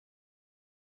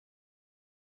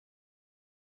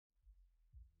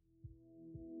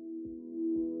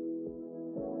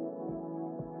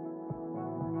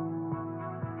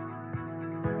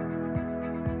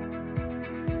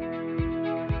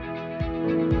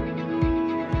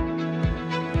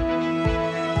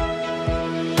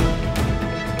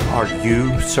Are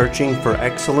you searching for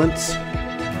excellence?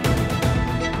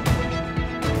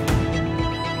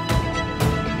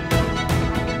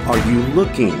 Are you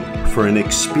looking for an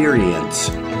experience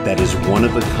that is one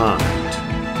of a kind?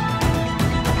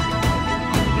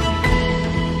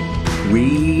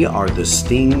 We are the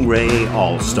Stingray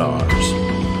Allstars.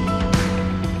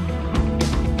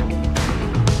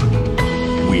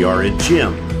 We are a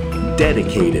gym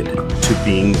dedicated to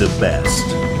being the best.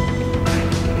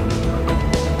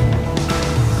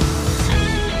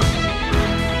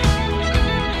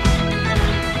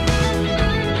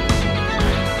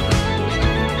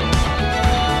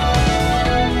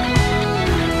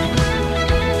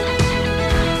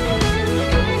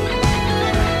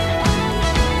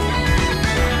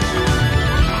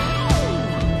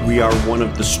 We are one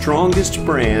of the strongest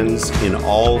brands in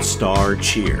all-star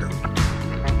cheer.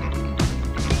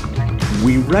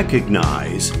 We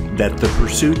recognize that the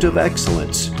pursuit of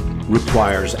excellence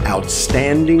requires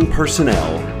outstanding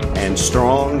personnel and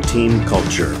strong team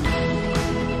culture.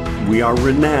 We are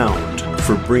renowned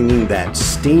for bringing that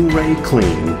Stingray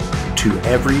clean to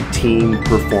every team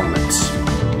performance.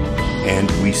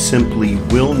 And we simply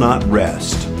will not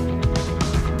rest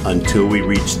until we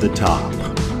reach the top.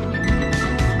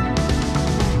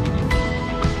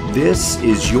 This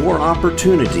is your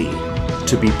opportunity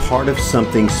to be part of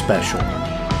something special.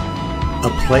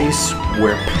 A place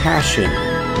where passion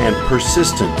and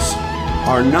persistence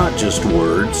are not just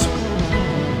words,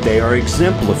 they are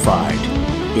exemplified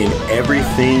in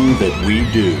everything that we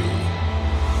do.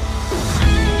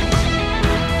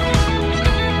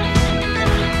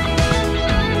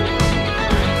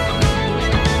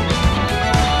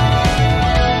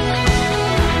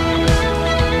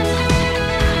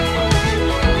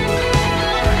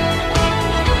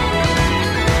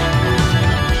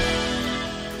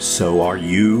 So are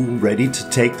you ready to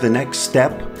take the next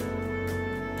step?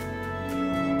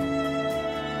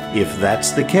 If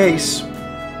that's the case,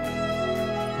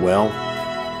 well,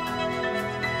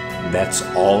 that's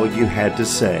all you had to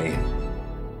say.